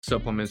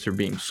Supplements are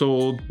being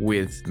sold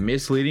with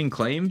misleading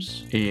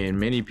claims, and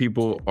many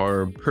people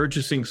are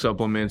purchasing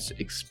supplements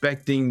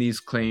expecting these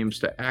claims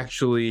to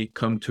actually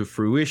come to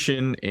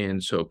fruition.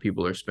 And so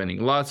people are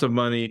spending lots of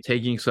money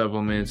taking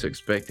supplements,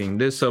 expecting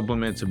this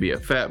supplement to be a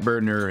fat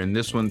burner, and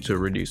this one to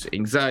reduce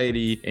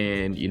anxiety,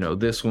 and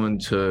this one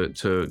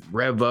to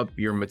rev up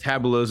your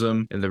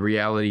metabolism. And the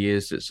reality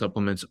is that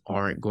supplements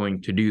aren't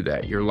going to do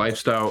that. Your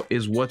lifestyle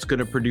is what's going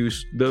to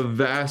produce the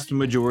vast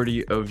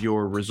majority of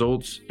your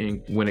results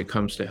when it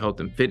comes to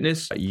health and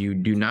fitness. You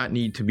do not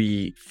need to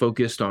be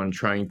focused on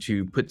trying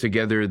to put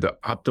together the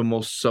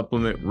optimal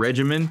supplement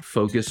regimen.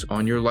 Focus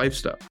on your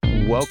lifestyle.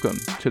 Welcome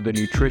to the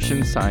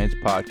Nutrition Science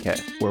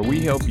Podcast, where we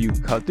help you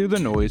cut through the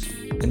noise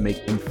and make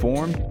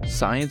informed,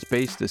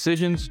 science-based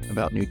decisions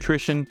about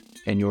nutrition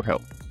and your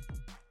health.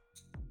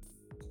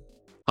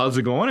 How's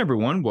it going,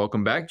 everyone?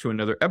 Welcome back to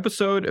another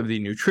episode of the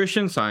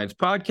Nutrition Science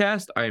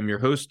Podcast. I am your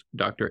host,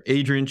 Dr.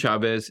 Adrian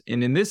Chavez,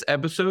 and in this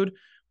episode,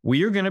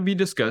 we are going to be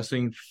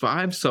discussing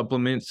 5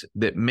 supplements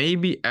that may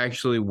be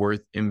actually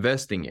worth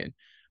investing in.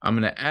 I'm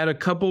going to add a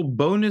couple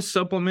bonus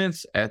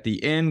supplements at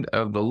the end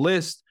of the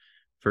list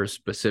for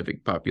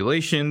specific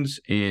populations.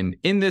 And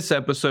in this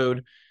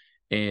episode,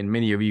 and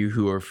many of you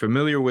who are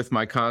familiar with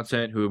my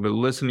content, who have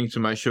been listening to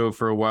my show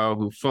for a while,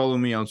 who follow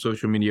me on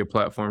social media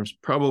platforms,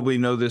 probably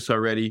know this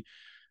already.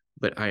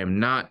 But I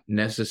am not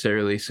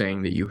necessarily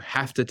saying that you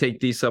have to take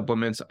these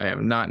supplements. I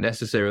am not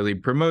necessarily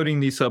promoting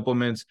these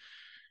supplements.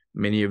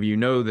 Many of you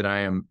know that I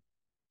am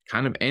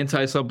kind of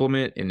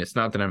anti-supplement, and it's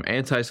not that I'm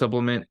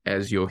anti-supplement,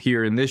 as you'll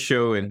hear in this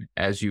show, and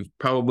as you've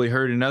probably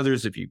heard in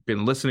others if you've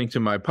been listening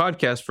to my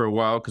podcast for a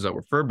while, because I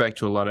refer back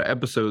to a lot of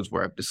episodes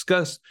where I've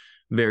discussed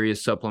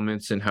various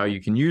supplements and how you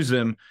can use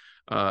them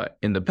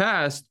in the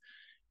past,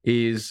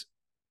 it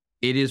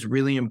is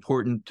really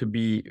important to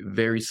be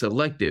very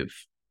selective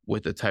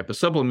with the type of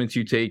supplements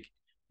you take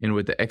and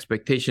with the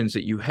expectations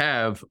that you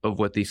have of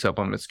what these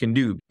supplements can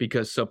do,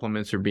 because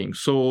supplements are being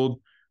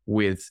sold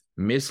with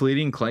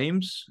misleading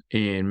claims,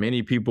 and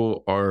many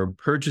people are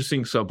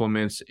purchasing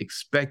supplements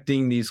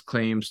expecting these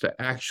claims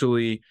to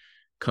actually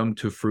come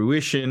to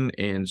fruition.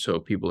 And so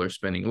people are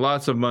spending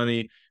lots of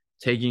money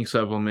taking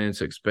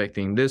supplements,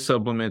 expecting this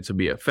supplement to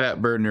be a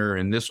fat burner,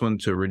 and this one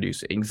to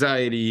reduce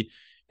anxiety,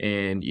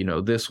 and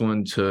this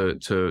one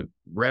to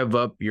rev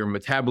up your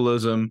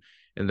metabolism.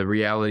 And the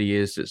reality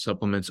is that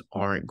supplements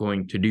aren't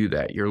going to do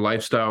that. Your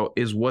lifestyle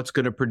is what's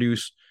going to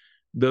produce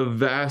the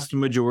vast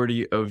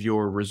majority of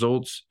your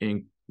results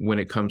when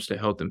it comes to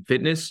health and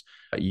fitness.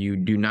 You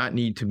do not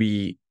need to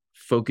be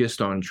focused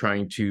on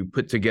trying to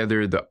put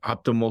together the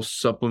optimal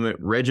supplement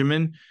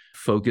regimen.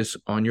 Focus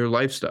on your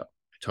lifestyle.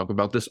 I talk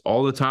about this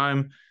all the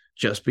time.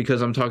 Just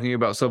because I'm talking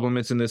about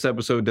supplements in this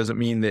episode doesn't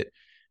mean that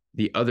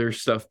the other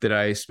stuff that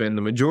I spend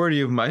the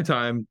majority of my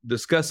time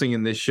discussing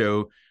in this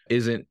show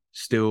isn't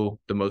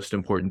still the most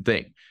important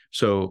thing.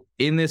 So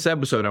in this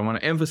episode, I want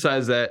to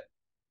emphasize that,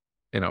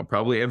 and I'll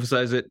probably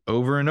emphasize it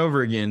over and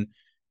over again.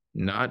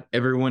 Not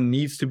everyone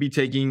needs to be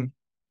taking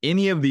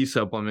any of these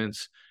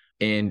supplements.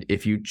 And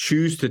if you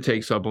choose to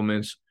take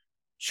supplements,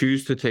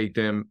 choose to take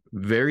them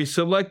very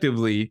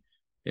selectively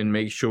and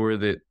make sure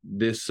that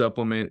this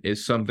supplement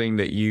is something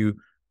that you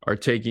are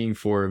taking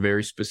for a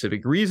very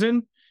specific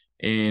reason,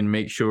 and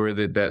make sure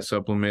that that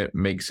supplement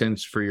makes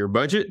sense for your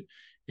budget.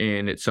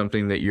 And it's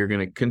something that you're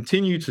going to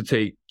continue to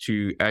take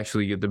to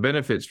actually get the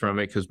benefits from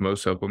it, because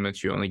most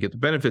supplements, you only get the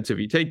benefits if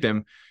you take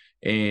them.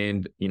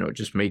 And,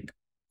 just make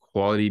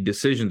quality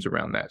decisions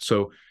around that.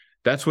 So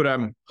that's what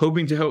I'm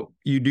hoping to help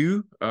you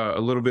do a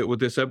little bit with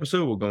this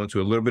episode. We'll go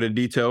into a little bit of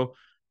detail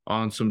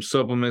on some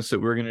supplements that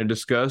we're going to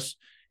discuss.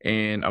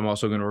 And I'm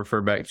also going to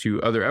refer back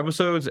to other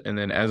episodes. And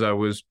then as I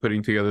was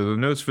putting together the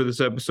notes for this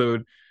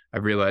episode, I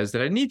realized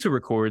that I need to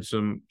record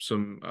some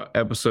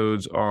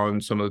episodes on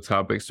some of the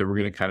topics that we're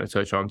going to kind of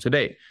touch on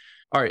today.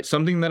 All right,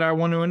 something that I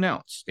want to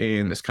announce,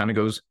 and this kind of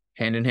goes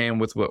hand in hand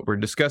with what we're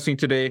discussing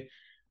today.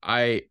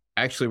 I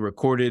actually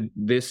recorded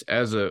this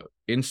as a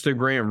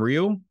Instagram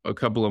reel a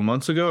couple of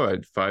months ago. I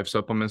had 5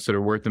 supplements that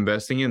are worth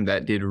investing in.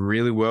 That did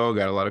really well.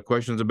 Got a lot of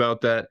questions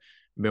about that.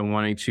 Been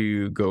wanting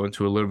to go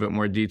into a little bit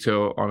more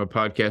detail on a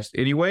podcast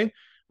anyway.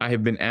 I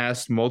have been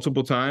asked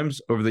multiple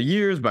times over the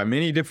years by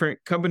many different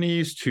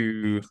companies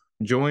to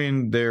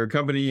join their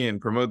company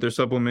and promote their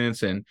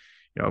supplements. And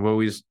I've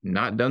always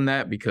not done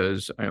that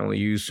because I only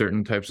use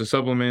certain types of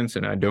supplements,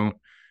 and I don't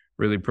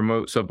really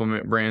promote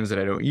supplement brands that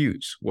I don't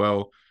use.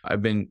 Well,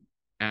 I've been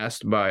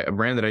asked by a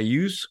brand that I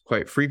use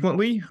quite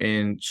frequently.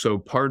 And so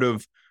part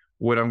of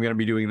what I'm going to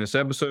be doing in this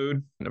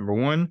episode, number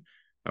one,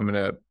 I'm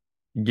going to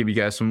give you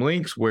guys some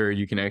links where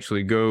you can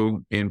actually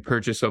go and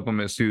purchase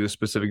supplements through the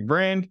specific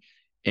brand,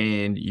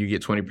 and you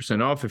get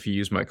 20% off if you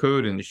use my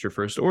code and it's your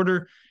first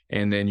order.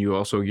 And then you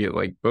also get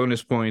like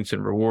bonus points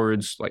and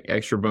rewards, like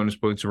extra bonus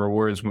points and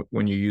rewards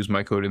when you use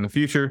my code in the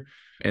future.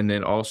 And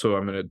then also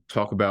I'm going to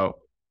talk about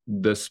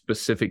the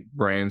specific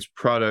brand's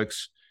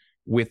products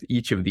with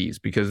each of these,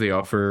 because they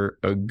offer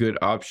a good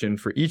option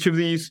for each of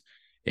these.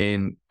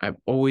 And I've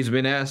always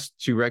been asked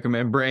to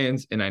recommend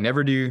brands, and I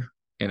never do.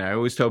 And I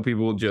always tell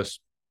people,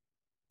 just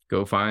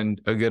go find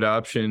a good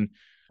option,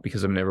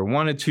 because I've never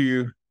wanted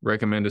to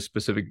recommend a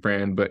specific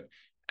brand. But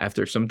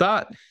after some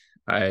thought,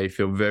 I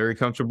feel very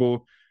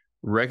comfortable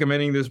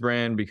recommending this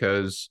brand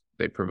because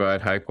they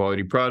provide high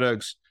quality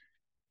products.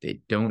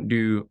 They don't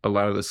do a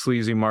lot of the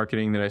sleazy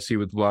marketing that I see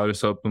with a lot of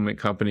supplement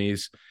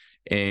companies.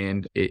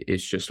 And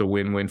it's just a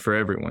win-win for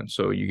everyone.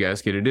 So you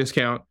guys get a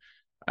discount.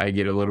 I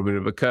get a little bit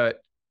of a cut.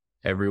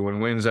 Everyone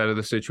wins out of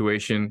the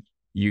situation.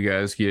 You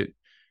guys get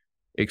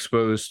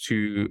exposed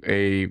to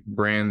a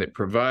brand that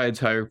provides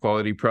higher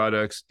quality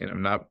products. And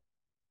I'm not,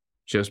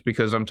 just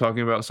because I'm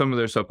talking about some of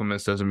their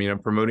supplements doesn't mean I'm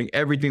promoting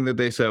everything that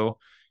they sell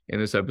in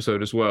this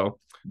episode as well.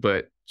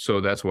 But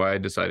so that's why I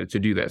decided to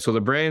do that. So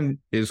the brand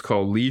is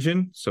called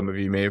Legion. Some of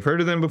you may have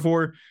heard of them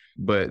before,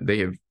 but they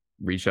have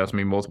reached out to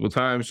me multiple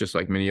times, just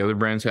like many other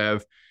brands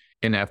have.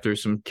 And after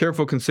some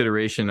careful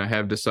consideration, I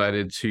have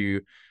decided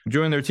to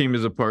join their team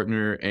as a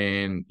partner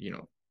and,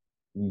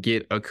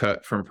 get a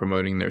cut from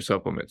promoting their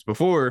supplements.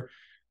 Before,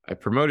 I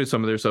promoted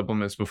some of their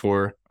supplements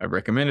before. I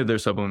recommended their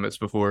supplements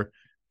before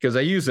because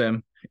I use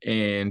them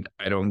and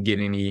I don't get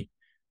any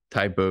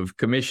type of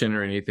commission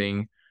or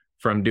anything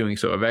from doing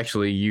so. I've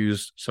actually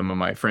used some of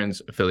my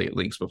friends' affiliate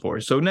links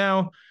before. So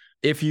now,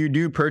 if you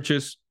do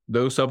purchase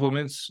those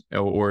supplements,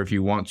 or if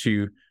you want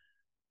to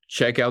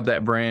check out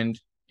that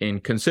brand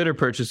and consider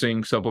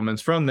purchasing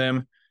supplements from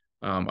them,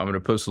 I'm going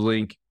to post a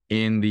link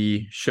in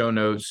the show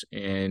notes,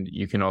 and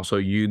you can also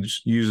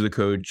use the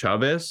code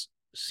Chavez,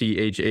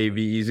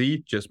 Chavez,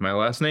 just my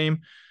last name,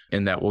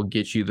 and that will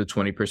get you the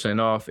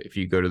 20% off if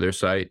you go to their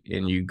site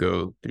and you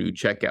go through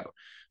checkout.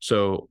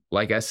 So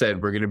like I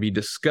said, we're going to be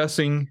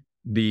discussing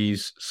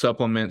these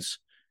supplements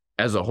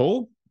as a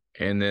whole,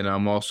 and then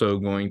I'm also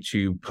going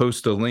to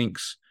post the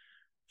links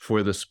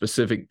for the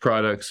specific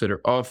products that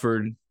are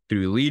offered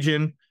through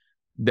Legion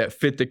that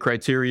fit the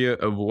criteria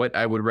of what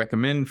I would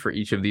recommend for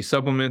each of these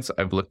supplements.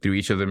 I've looked through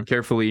each of them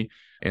carefully,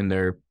 and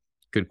they're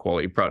good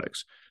quality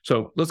products.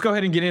 So let's go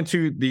ahead and get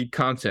into the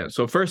content.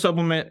 So first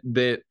supplement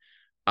that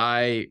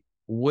I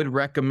would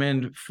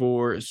recommend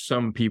for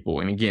some people,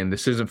 and again,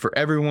 this isn't for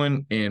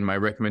everyone, and my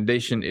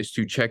recommendation is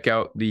to check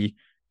out the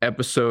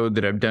episode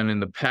that I've done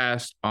in the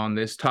past on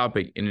this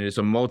topic, and it is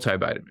a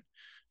multivitamin.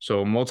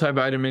 So a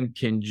multivitamin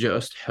can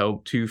just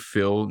help to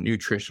fill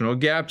nutritional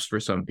gaps for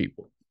some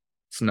people.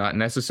 It's not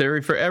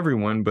necessary for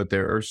everyone, but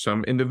there are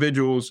some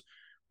individuals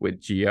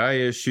with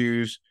GI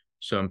issues,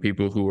 some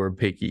people who are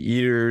picky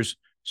eaters,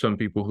 some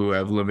people who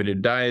have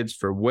limited diets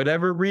for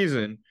whatever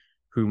reason,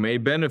 who may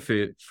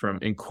benefit from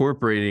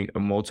incorporating a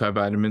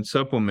multivitamin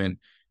supplement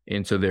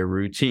into their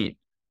routine.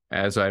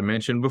 As I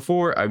mentioned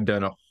before, I've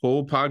done a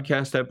whole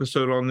podcast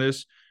episode on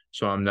this,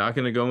 so I'm not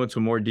going to go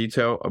into more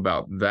detail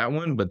about that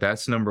one, but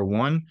that's number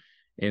one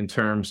in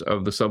terms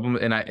of the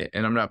supplement.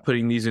 And I'm not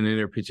putting these in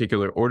any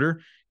particular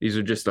order. These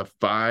are just the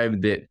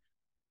 5 that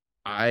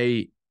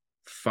I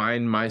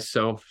find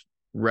myself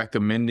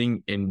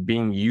recommending and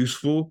being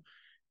useful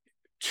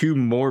to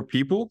more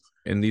people.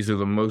 And these are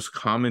the most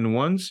common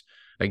ones.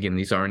 Again,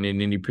 these aren't in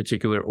any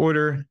particular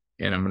order,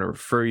 and I'm going to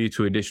refer you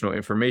to additional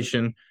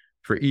information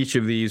for each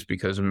of these,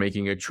 because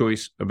making a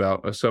choice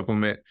about a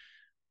supplement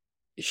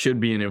should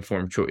be an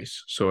informed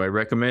choice. So I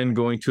recommend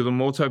going to the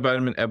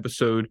multivitamin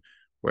episode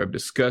where I've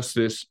discussed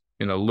this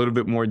in a little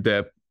bit more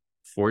depth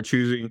for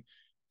choosing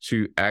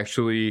to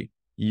actually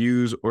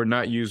use or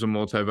not use a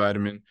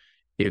multivitamin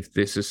if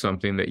this is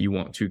something that you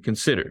want to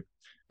consider.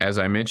 As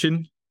I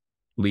mentioned,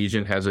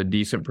 Legion has a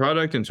decent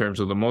product in terms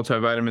of the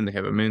multivitamin. They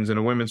have a men's and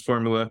a women's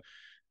formula.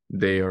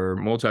 They are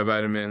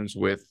multivitamins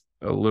with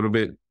a little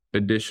bit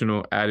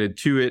additional added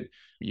to it.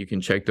 You can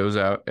check those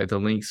out at the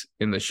links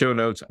in the show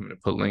notes. I'm going to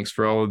put links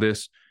for all of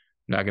this.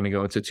 I'm not going to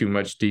go into too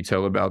much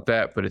detail about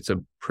that, but it's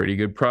a pretty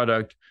good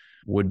product,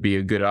 would be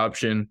a good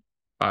option.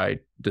 I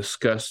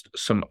discussed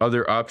some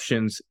other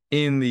options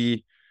in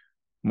the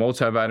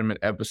multivitamin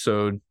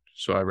episode,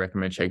 so I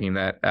recommend checking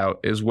that out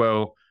as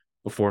well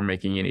before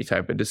making any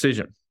type of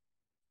decision.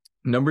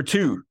 Number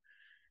 2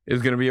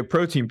 is going to be a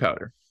protein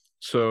powder.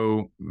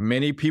 So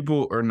many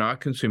people are not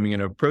consuming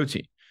enough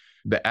protein.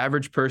 The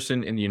average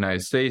person in the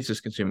United States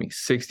is consuming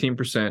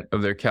 16%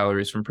 of their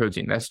calories from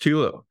protein. That's too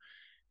low.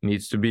 It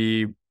needs to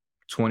be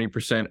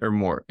 20% or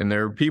more. And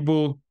there are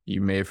people,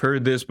 you may have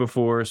heard this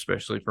before,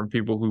 especially from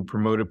people who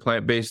promote a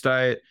plant-based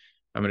diet.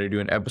 I'm going to do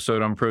an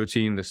episode on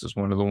protein. This is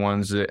one of the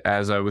ones that,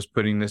 as I was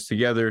putting this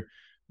together,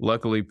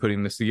 luckily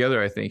putting this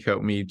together, I think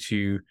helped me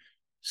to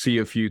see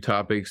a few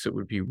topics that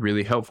would be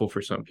really helpful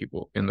for some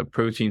people. And the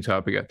protein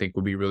topic, I think,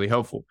 will be really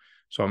helpful.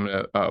 So I'm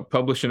going to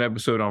publish an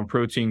episode on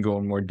protein, go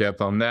in more depth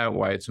on that,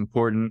 why it's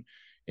important,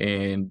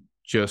 and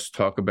just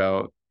talk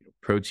about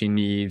protein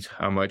needs,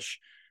 how much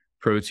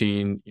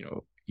protein,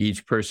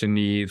 each person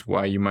needs,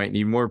 why you might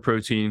need more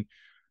protein,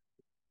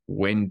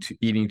 when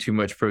eating too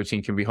much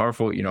protein can be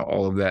harmful,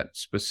 all of that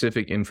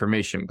specific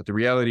information. But the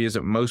reality is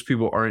that most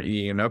people aren't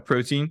eating enough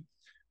protein.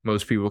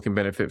 Most people can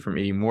benefit from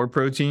eating more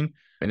protein.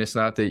 And it's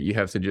not that you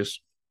have to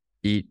just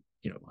eat,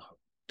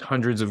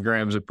 hundreds of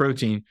grams of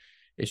protein.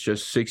 It's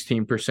just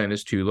 16%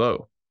 is too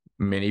low.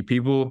 Many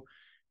people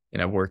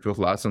and I've worked with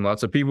lots and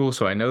lots of people,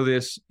 so I know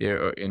this,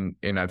 and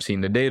I've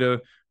seen the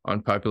data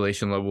on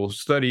population level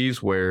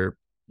studies where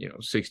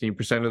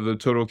 16% of the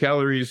total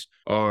calories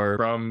are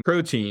from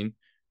protein,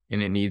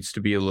 and it needs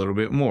to be a little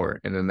bit more.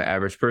 And then the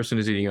average person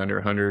is eating under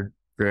 100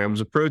 grams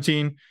of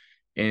protein.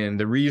 And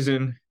the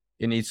reason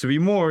it needs to be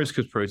more is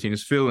because protein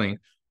is filling.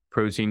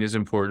 Protein is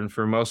important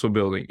for muscle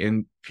building.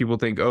 And people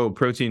think, oh,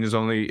 protein is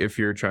only if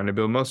you're trying to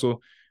build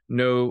muscle.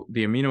 No,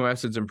 the amino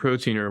acids in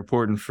protein are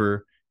important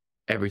for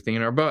everything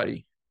in our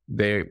body.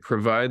 They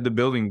provide the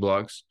building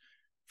blocks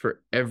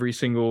for every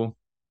single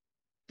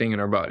thing in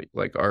our body.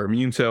 Like our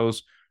immune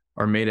cells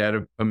are made out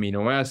of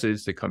amino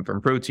acids that come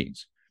from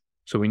proteins.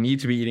 So we need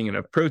to be eating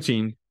enough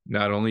protein,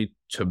 not only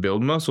to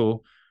build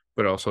muscle,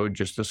 but also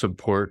just to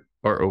support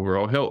our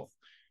overall health.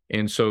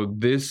 And so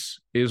this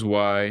is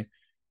why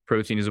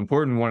protein is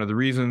important. One of the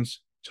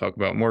reasons, talk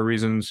about more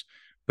reasons,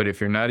 but if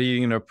you're not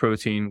eating enough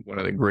protein, one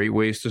of the great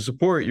ways to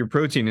support your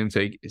protein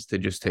intake is to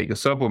just take a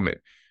supplement.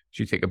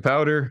 So you take a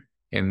powder,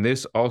 and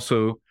this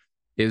also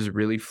is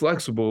really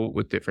flexible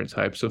with different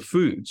types of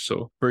foods.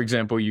 So for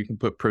example, you can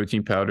put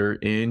protein powder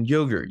in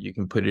yogurt, you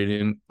can put it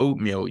in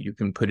oatmeal, you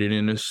can put it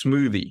in a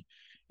smoothie,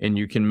 and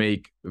you can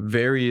make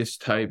various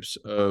types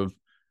of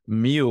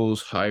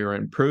meals higher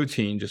in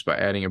protein just by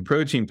adding a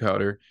protein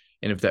powder.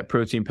 And if that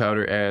protein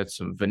powder adds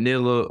some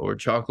vanilla or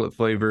chocolate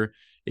flavor,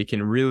 it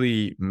can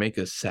really make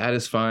a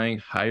satisfying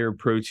higher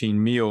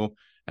protein meal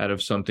out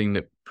of something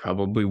that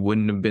probably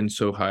wouldn't have been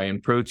so high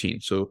in protein.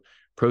 So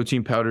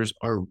protein powders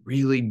are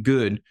really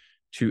good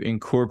to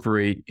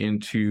incorporate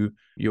into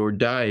your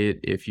diet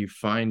if you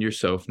find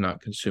yourself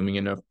not consuming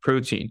enough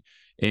protein.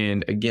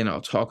 And again, I'll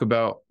talk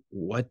about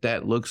what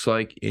that looks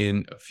like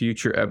in a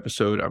future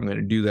episode. I'm going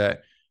to do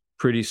that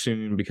pretty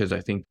soon because I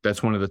think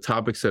that's one of the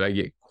topics that I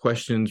get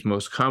questions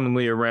most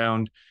commonly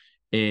around.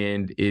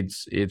 And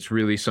it's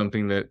really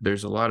something that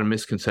there's a lot of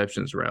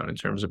misconceptions around in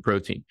terms of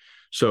protein.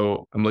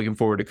 So I'm looking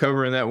forward to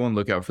covering that one.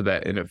 Look out for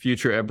that in a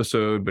future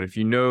episode. But if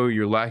you know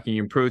you're lacking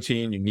in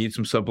protein, you need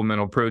some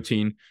supplemental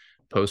protein,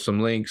 post some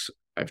links.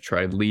 I've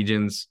tried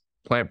Legion's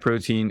plant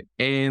protein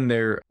and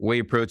their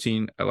whey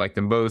protein. I like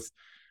them both.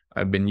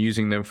 I've been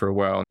using them for a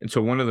while. And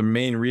so one of the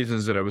main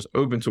reasons that I was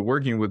open to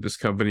working with this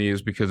company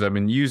is because I've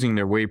been using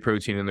their whey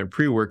protein and their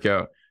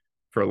pre-workout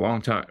for a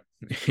long time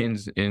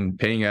and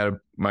paying out of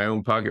my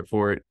own pocket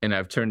for it. And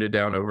I've turned it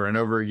down over and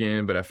over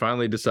again. But I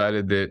finally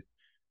decided that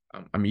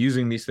I'm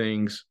using these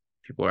things.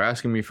 People are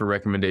asking me for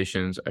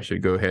recommendations. I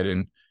should go ahead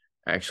and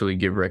actually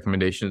give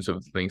recommendations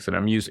of the things that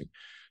I'm using.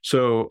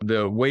 So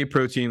the whey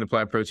protein, the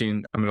plant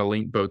protein, I'm going to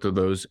link both of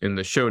those in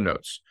the show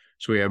notes.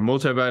 So we have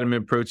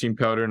multivitamin protein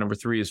powder. Number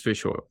 3 is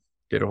fish oil.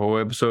 Did a whole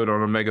episode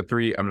on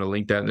omega-3. I'm going to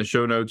link that in the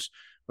show notes.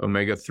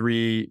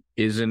 Omega-3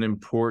 is an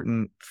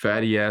important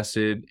fatty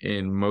acid,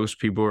 and most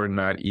people are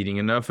not eating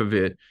enough of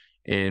it.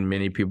 And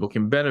many people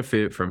can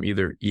benefit from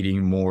either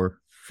eating more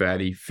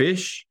fatty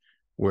fish,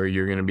 where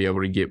you're going to be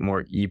able to get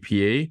more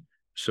EPA.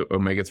 So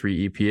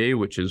omega-3 EPA,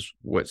 which is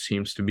what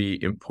seems to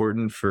be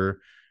important for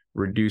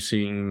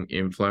reducing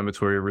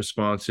inflammatory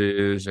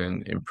responses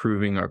and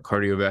improving our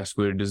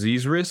cardiovascular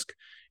disease risk.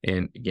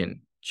 And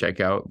again, check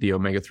out the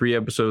omega-3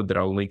 episode that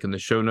I'll link in the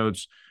show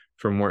notes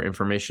for more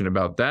information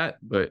about that.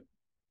 But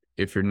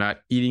if you're not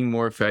eating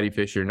more fatty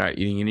fish, you're not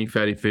eating any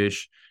fatty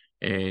fish,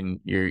 and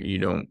you're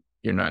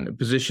not in a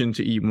position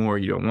to eat more,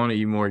 you don't want to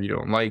eat more, you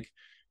don't like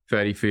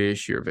fatty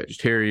fish, you're a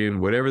vegetarian,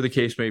 whatever the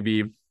case may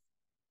be,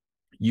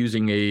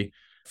 using a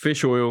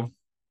fish oil,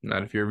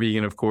 not if you're a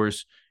vegan, of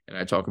course. And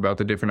I talk about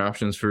the different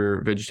options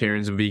for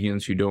vegetarians and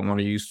vegans who don't want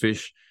to use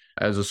fish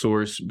as a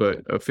source, but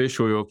a fish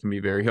oil can be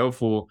very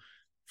helpful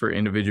for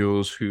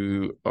individuals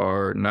who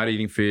are not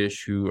eating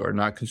fish, who are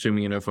not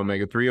consuming enough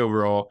omega-3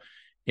 overall,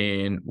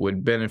 and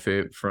would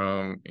benefit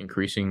from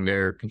increasing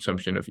their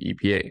consumption of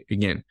EPA.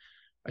 Again,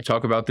 I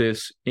talk about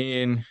this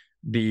in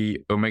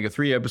the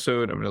omega-3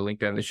 episode. I'm going to link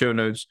that in the show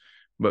notes,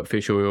 but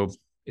fish oil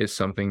is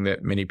something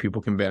that many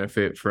people can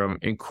benefit from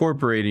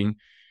incorporating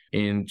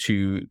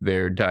into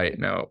their diet.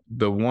 Now,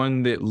 the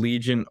one that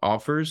Legion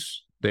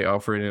offers, they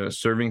offer it in a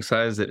serving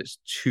size that is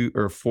 2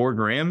 or 4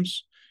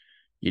 grams.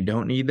 You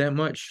don't need that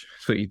much.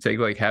 So you take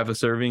like half a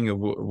serving of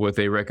what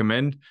they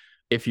recommend.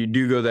 If you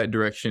do go that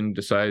direction,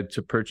 decide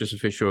to purchase a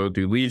fish oil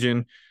through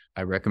Legion,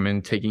 I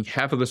recommend taking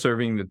half of the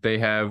serving that they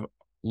have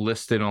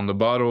listed on the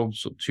bottle.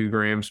 So 2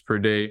 grams per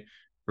day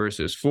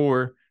versus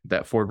 4.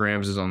 That 4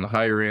 grams is on the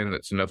higher end.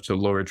 That's enough to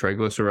lower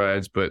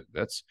triglycerides, but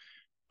that's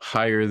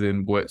higher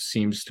than what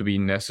seems to be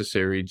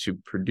necessary to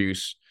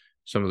produce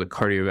some of the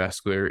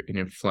cardiovascular and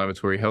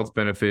inflammatory health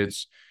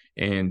benefits,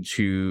 and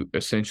to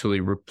essentially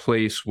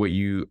replace what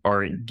you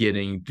aren't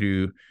getting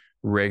through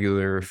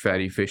regular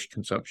fatty fish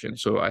consumption.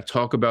 So I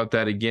talk about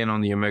that again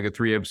on the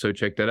omega-3 episode.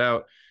 Check that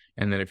out.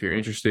 And then if you're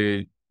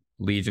interested,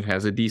 Legion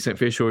has a decent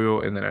fish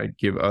oil, and then I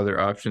give other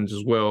options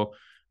as well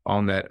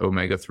on that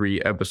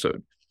omega-3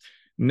 episode.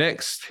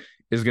 Next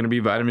is going to be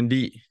vitamin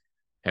D.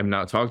 I have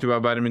not talked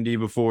about vitamin D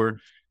before.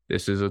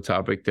 This is a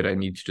topic that I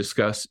need to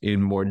discuss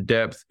in more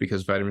depth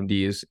because vitamin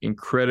D is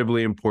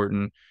incredibly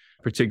important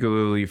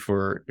particularly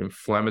for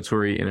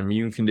inflammatory and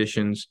immune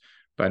conditions.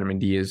 Vitamin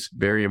D is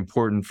very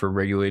important for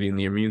regulating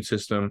the immune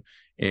system,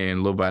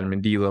 and low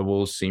vitamin D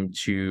levels seem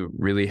to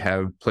really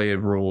play a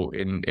role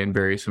in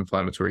various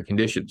inflammatory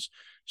conditions.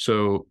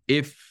 So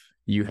if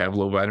you have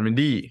low vitamin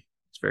D,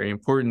 it's very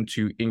important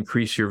to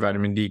increase your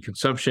vitamin D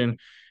consumption.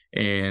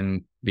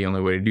 And the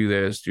only way to do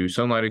that is through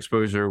sunlight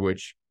exposure,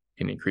 which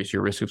can increase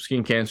your risk of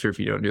skin cancer if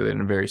you don't do that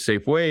in a very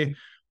safe way,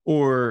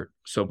 or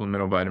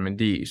supplemental vitamin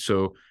D.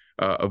 So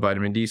a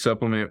vitamin D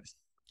supplement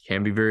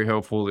can be very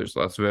helpful. There's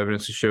lots of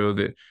evidence to show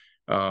that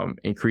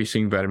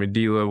increasing vitamin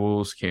D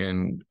levels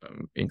can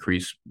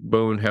increase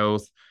bone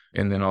health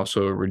and then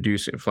also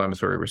reduce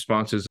inflammatory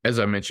responses. As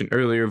I mentioned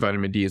earlier,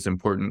 vitamin D is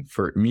important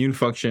for immune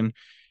function,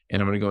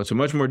 and I'm going to go into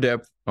much more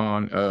depth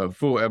on a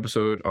full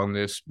episode on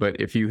this. But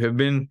if you have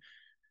been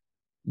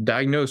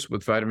diagnosed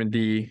with vitamin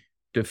D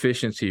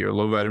deficiency or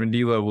low vitamin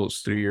D levels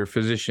through your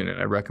physician,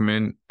 and I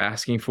recommend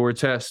asking for a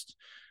test.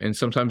 And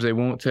sometimes they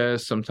won't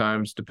test,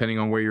 sometimes depending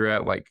on where you're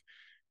at, like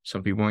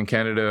some people in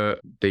Canada,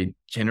 they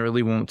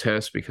generally won't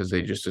test because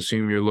they just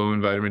assume you're low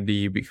in vitamin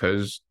D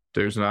because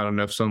there's not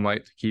enough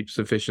sunlight to keep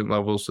sufficient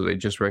levels. So they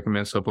just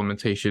recommend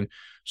supplementation.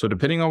 So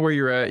depending on where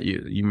you're at,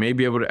 you may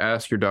be able to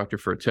ask your doctor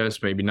for a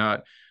test, maybe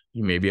not.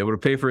 You may be able to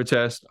pay for a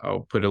test.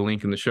 I'll put a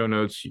link in the show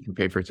notes. You can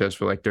pay for a test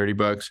for like $30.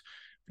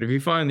 But if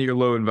you find that you're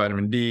low in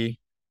vitamin D,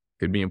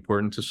 it could be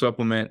important to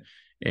supplement.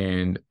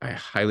 And I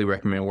highly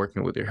recommend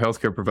working with your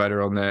healthcare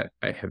provider on that.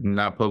 I have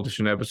not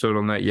published an episode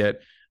on that yet.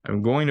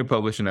 I'm going to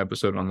publish an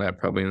episode on that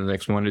probably in the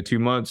next 1 to 2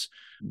 months,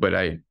 but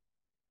I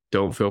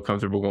don't feel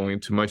comfortable going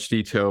into much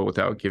detail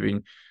without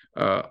giving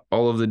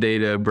all of the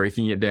data,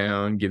 breaking it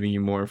down, giving you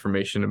more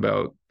information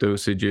about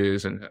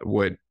dosages and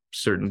what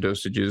certain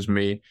dosages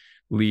may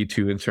lead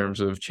to in terms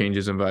of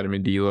changes in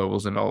vitamin D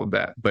levels and all of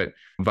that. But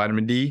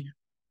vitamin D,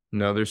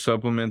 another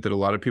supplement that a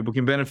lot of people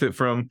can benefit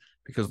from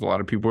because a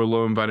lot of people are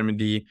low in vitamin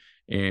D,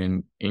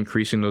 and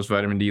increasing those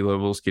vitamin D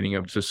levels, getting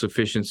up to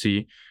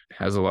sufficiency,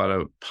 has a lot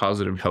of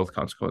positive health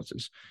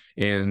consequences.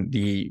 And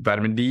the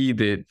vitamin D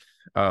that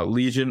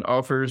Legion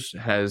offers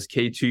has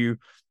K2,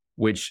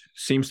 which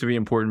seems to be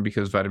important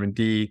because vitamin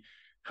D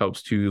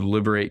helps to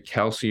liberate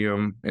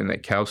calcium, and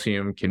that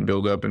calcium can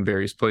build up in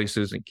various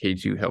places, and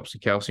K2 helps the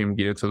calcium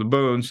get into the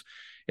bones.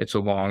 It's a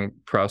long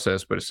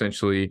process, but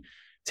essentially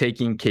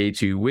taking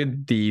K2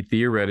 with D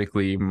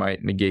theoretically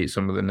might negate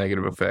some of the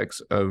negative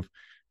effects of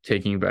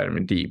taking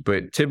vitamin D.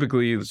 But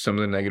typically some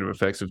of the negative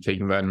effects of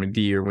taking vitamin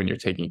D are when you're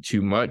taking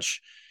too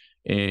much,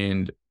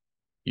 and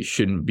you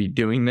shouldn't be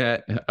doing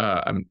that.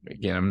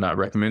 I'm not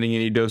recommending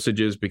any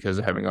dosages because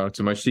I haven't gone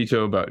into much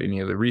detail about any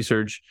of the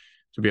research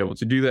to be able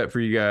to do that for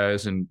you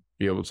guys and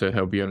be able to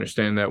help you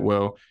understand that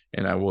well.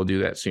 And I will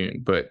do that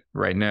soon. But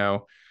right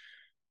now,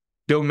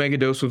 don't mega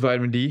dose with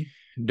vitamin D.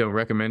 Don't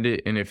recommend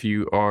it. And if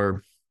you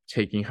are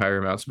taking higher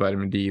amounts of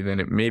vitamin D, then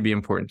it may be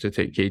important to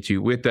take K2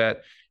 with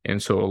that.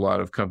 And so a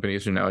lot of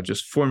companies are now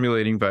just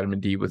formulating vitamin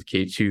D with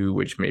K2,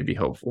 which may be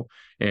helpful.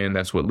 And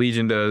that's what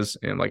Legion does.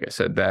 And like I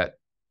said, that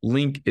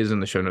link is in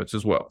the show notes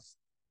as well.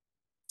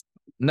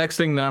 Next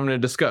thing that I'm going to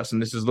discuss,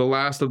 and this is the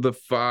last of the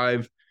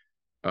 5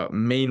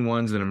 main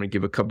ones, and I'm going to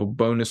give a couple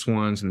bonus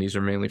ones, and these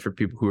are mainly for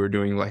people who are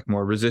doing like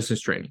more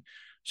resistance training.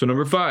 So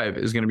number 5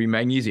 is going to be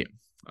magnesium.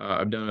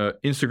 I've done an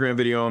Instagram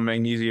video on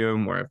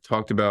magnesium where I've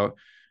talked about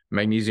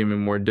magnesium in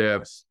more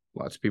depth.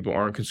 Lots of people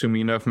aren't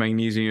consuming enough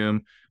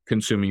magnesium.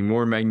 Consuming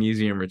more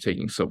magnesium or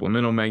taking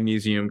supplemental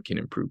magnesium can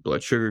improve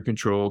blood sugar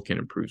control, can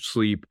improve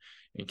sleep,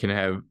 and can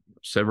have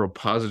several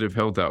positive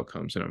health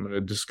outcomes. And I'm going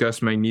to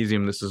discuss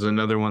magnesium. This is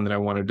another one that I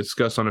want to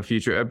discuss on a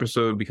future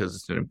episode because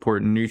it's an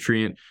important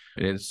nutrient,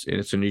 and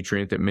it's a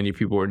nutrient that many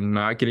people are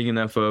not getting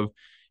enough of.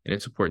 And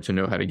it's important to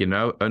know how to get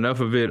enough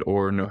of it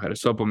or know how to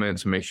supplement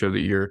to make sure that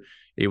you're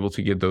able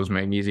to get those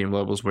magnesium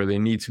levels where they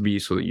need to be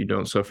so that you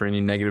don't suffer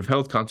any negative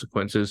health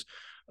consequences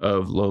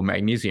of low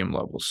magnesium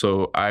levels.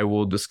 So I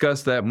will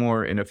discuss that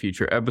more in a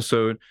future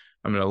episode.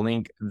 I'm going to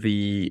link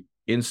the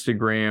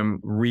Instagram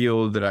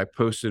reel that I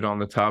posted on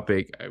the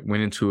topic. I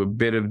went into a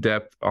bit of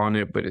depth on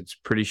it, but it's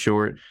pretty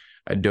short.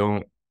 I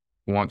don't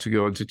want to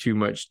go into too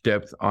much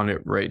depth on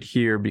it right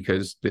here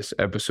because this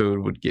episode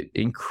would get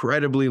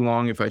incredibly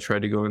long if I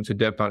tried to go into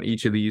depth on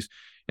each of these.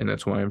 And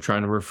that's why I'm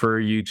trying to refer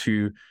you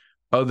to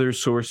other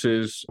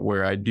sources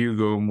where I do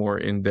go more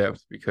in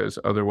depth, because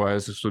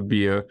otherwise this would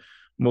be a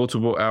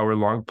multiple hour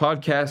long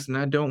podcast, and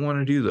I don't want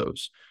to do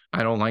those.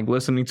 I don't like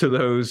listening to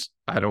those.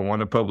 I don't want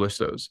to publish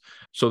those.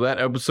 So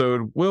that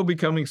episode will be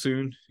coming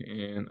soon,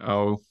 and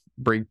I'll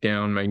break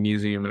down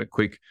magnesium in a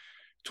quick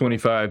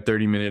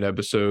 25-30 minute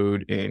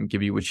episode and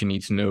give you what you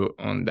need to know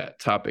on that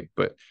topic.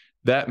 But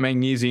that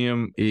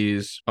magnesium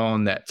is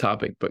on that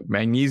topic. But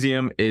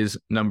magnesium is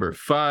number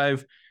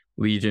 5.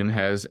 Legion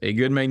has a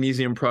good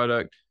magnesium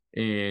product,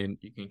 and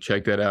you can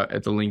check that out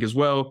at the link as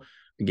well.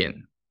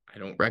 Again, I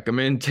don't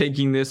recommend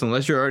taking this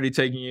unless you're already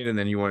taking it and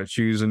then you want to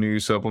choose a new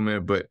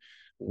supplement, but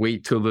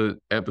wait till the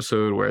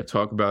episode where I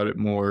talk about it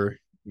more.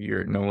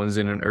 No one's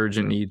in an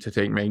urgent need to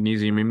take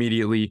magnesium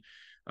immediately.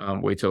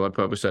 Wait till I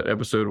publish that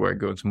episode where I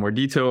go into more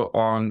detail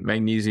on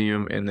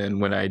magnesium. And then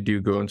when I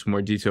do go into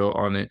more detail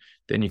on it,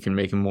 then you can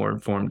make a more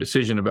informed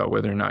decision about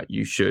whether or not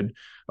you should,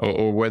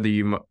 or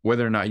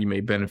whether or not you may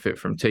benefit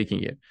from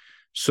taking it.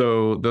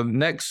 So the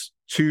next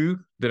two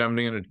that I'm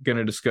going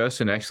to discuss,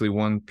 and actually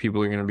one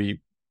people are going to be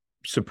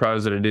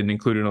surprised that I didn't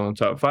include it on the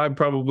top 5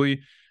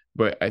 probably,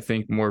 but I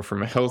think more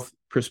from a health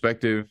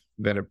perspective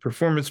than a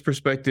performance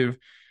perspective.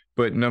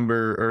 But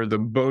the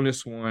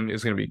bonus one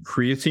is going to be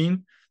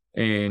creatine.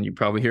 And you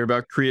probably hear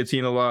about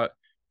creatine a lot.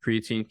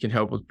 Creatine can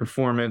help with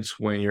performance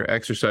when you're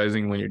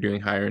exercising, when you're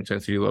doing higher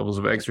intensity levels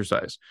of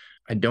exercise.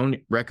 I don't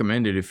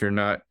recommend it if you're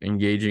not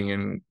engaging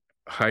in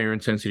higher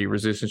intensity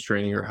resistance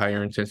training or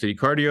higher intensity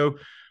cardio.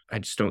 I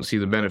just don't see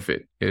the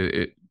benefit.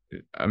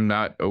 I'm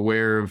not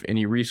aware of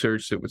any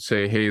research that would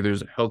say, hey,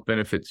 there's health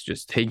benefits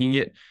just taking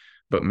it,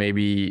 but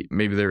maybe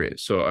there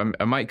is. So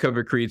I might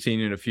cover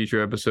creatine in a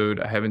future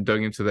episode. I haven't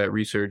dug into that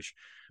research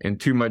in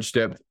too much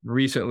depth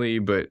recently,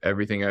 but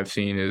everything I've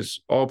seen is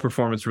all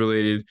performance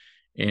related.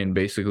 And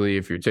basically,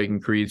 if you're taking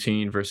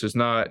creatine versus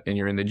not, and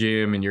you're in the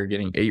gym and you're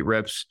getting 8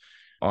 reps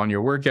on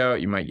your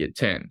workout, you might get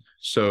 10.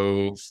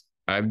 So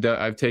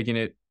I've taken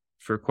it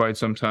for quite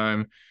some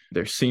time.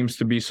 There seems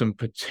to be some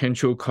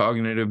potential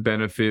cognitive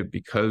benefit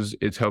because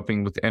it's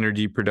helping with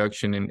energy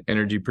production, and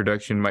energy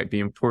production might be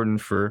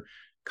important for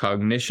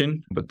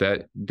cognition, but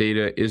that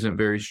data isn't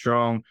very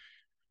strong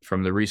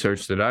from the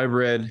research that I've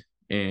read,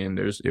 and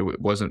it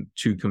wasn't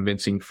too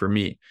convincing for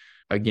me.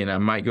 Again, I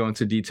might go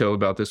into detail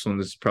about this one.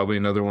 This is probably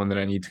another one that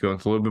I need to go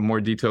into a little bit more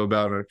detail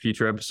about in a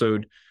future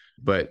episode,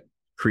 but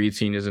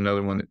creatine is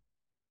another one that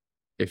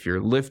if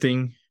you're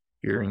lifting,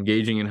 you're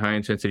engaging in high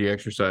intensity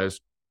exercise,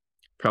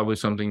 probably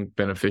something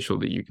beneficial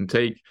that you can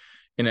take.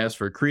 And as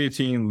for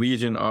creatine,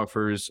 Legion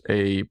offers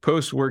a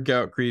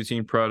post-workout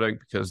creatine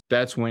product because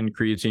that's when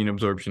creatine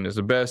absorption is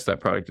the best. That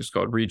product is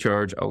called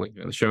Recharge. I'll link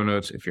it in the show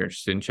notes. If you're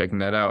interested in checking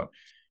that out,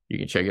 you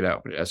can check it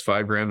out. But it has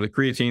 5 grams of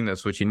creatine.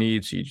 That's what you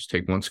need. So you just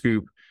take 1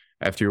 scoop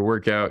after your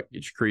workout,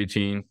 get your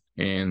creatine,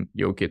 and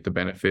you'll get the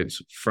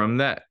benefits from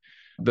that.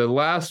 The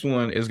last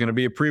one is going to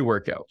be a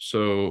pre-workout.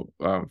 So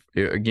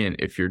again,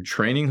 if you're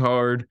training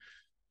hard,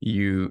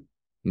 you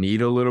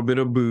need a little bit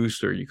of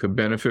boost, or you could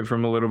benefit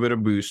from a little bit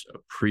of boost, a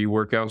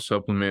pre-workout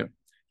supplement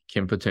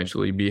can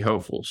potentially be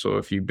helpful. So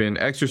if you've been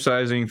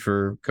exercising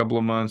for a couple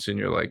of months and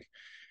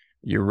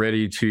you're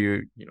ready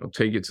to,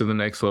 take it to the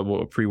next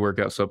level, a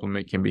pre-workout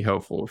supplement can be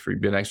helpful. If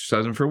you've been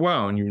exercising for a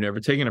while and you've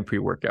never taken a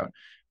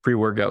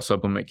pre-workout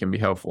supplement can be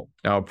helpful.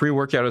 Now, a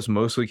pre-workout is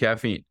mostly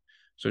caffeine.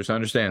 So just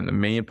understand the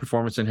main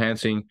performance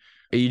enhancing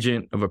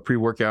agent of a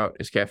pre-workout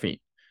is caffeine.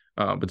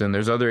 But then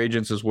there's other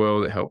agents as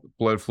well that help with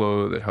blood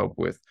flow, that help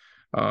with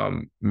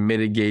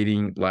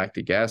mitigating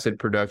lactic acid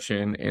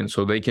production. And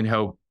so they can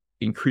help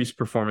increase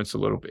performance a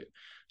little bit.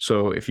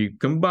 So if you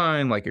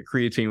combine like a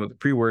creatine with a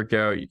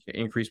pre-workout, you can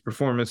increase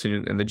performance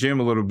in the gym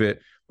a little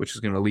bit, which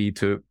is going to lead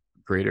to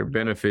greater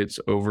benefits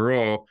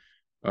overall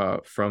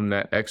from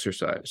that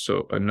exercise.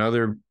 So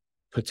another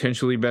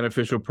potentially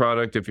beneficial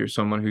product, if you're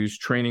someone who's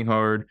training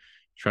hard,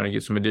 trying to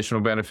get some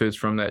additional benefits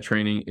from that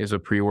training, is a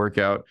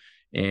pre-workout.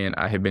 And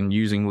I have been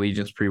using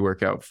Legion's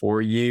pre-workout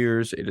for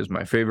years. It is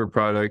my favorite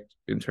product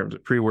in terms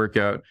of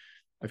pre-workout.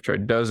 I've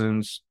tried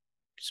dozens.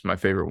 It's my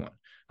favorite one.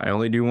 I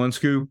only do 1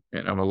 scoop,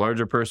 and I'm a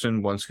larger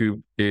person. 1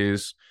 scoop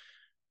is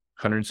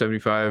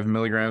 175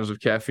 milligrams of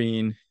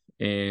caffeine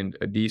and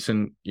a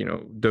decent,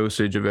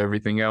 dosage of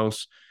everything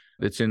else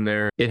that's in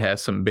there. It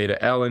has some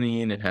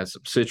beta-alanine. It has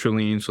some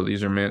citrulline. So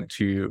these are meant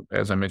to,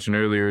 as I mentioned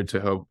earlier,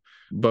 to help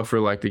buffer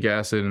lactic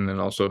acid and then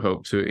also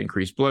help to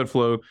increase blood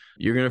flow.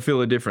 You're going to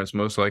feel a difference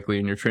most likely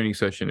in your training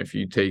session if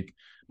you take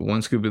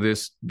 1 scoop of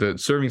this. The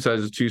serving size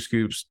is 2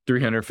 scoops,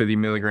 350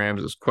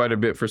 milligrams is quite a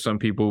bit for some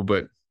people,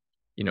 but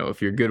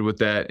if you're good with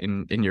that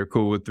and you're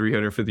cool with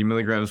 350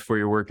 milligrams for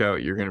your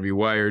workout, you're going to be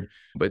wired.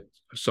 But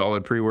a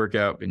solid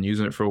pre-workout, been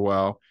using it for a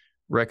while,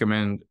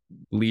 recommend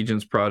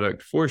Legion's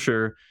product for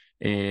sure.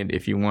 And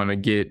if you want to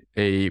get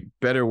a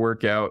better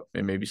workout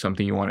and maybe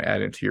something you want to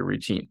add into your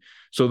routine.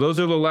 So those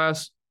are the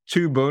last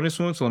 2 bonus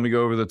ones. So let me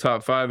go over the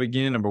top 5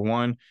 again. Number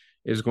 1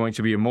 is going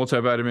to be a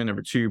multivitamin.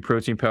 Number 2,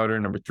 protein powder.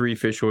 Number 3,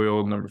 fish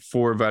oil. Number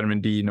 4,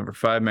 vitamin D. Number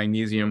 5,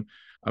 magnesium.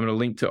 I'm going to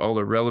link to all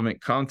the relevant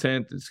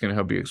content that's going to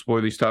help you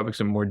explore these topics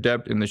in more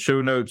depth in the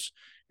show notes.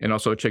 And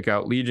also check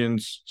out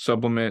Legion's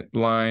supplement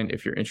line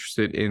if you're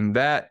interested in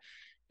that.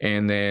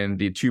 And then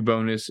the 2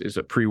 bonus is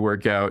a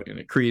pre-workout and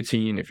a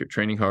creatine. If you're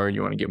training hard,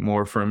 you want to get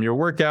more from your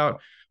workout,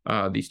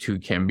 these 2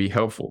 can be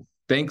helpful.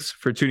 Thanks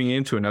for tuning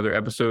in to another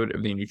episode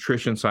of the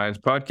Nutrition Science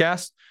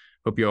Podcast.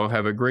 Hope you all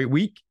have a great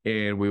week,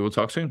 and we will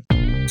talk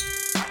soon.